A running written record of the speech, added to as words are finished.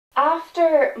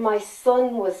After my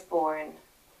son was born,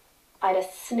 I'd a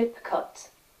snip cut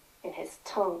in his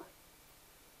tongue.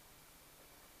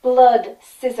 Blood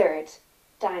scissored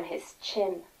down his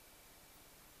chin.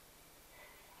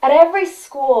 At every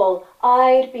squall,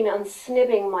 I'd been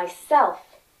unsnibbing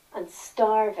myself and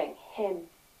starving him.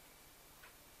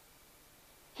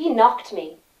 He knocked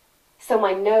me, so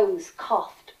my nose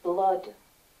coughed blood,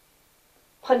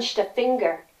 punched a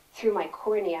finger through my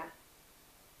cornea.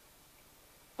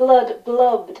 Blood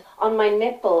blubbed on my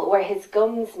nipple where his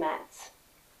gums met.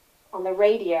 On the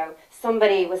radio,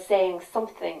 somebody was saying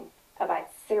something about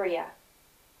Syria.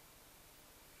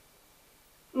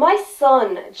 My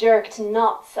son jerked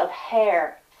knots of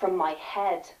hair from my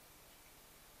head.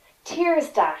 Tears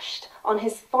dashed on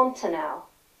his fontanelle.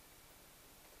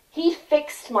 He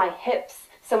fixed my hips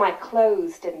so my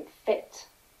clothes didn't fit.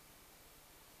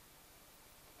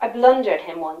 I blundered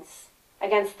him once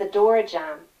against the door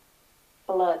jamb.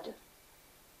 Blood.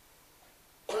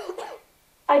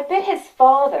 I bit his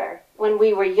father when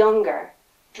we were younger,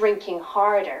 drinking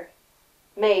harder,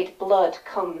 made blood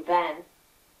come then.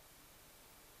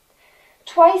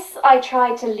 Twice I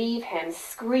tried to leave him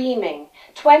screaming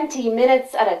 20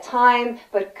 minutes at a time,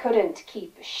 but couldn't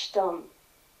keep stum.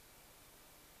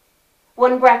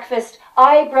 One breakfast,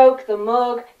 I broke the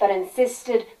mug that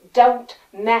insisted, "Don't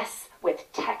mess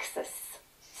with Texas."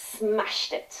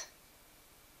 Smashed it.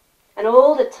 And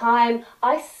all the time,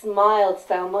 I smiled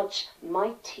so much,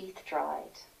 my teeth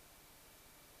dried.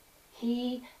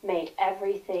 He made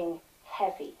everything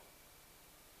heavy.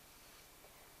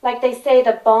 Like they say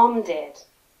the bomb did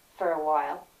for a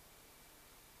while.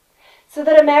 So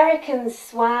that Americans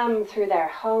swam through their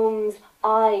homes,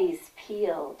 eyes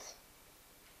peeled,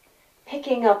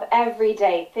 picking up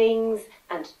everyday things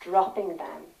and dropping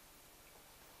them,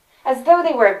 as though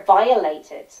they were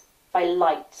violated by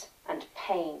light and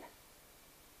pain,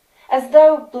 as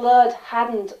though blood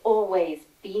hadn't always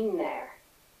been there,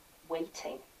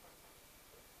 waiting.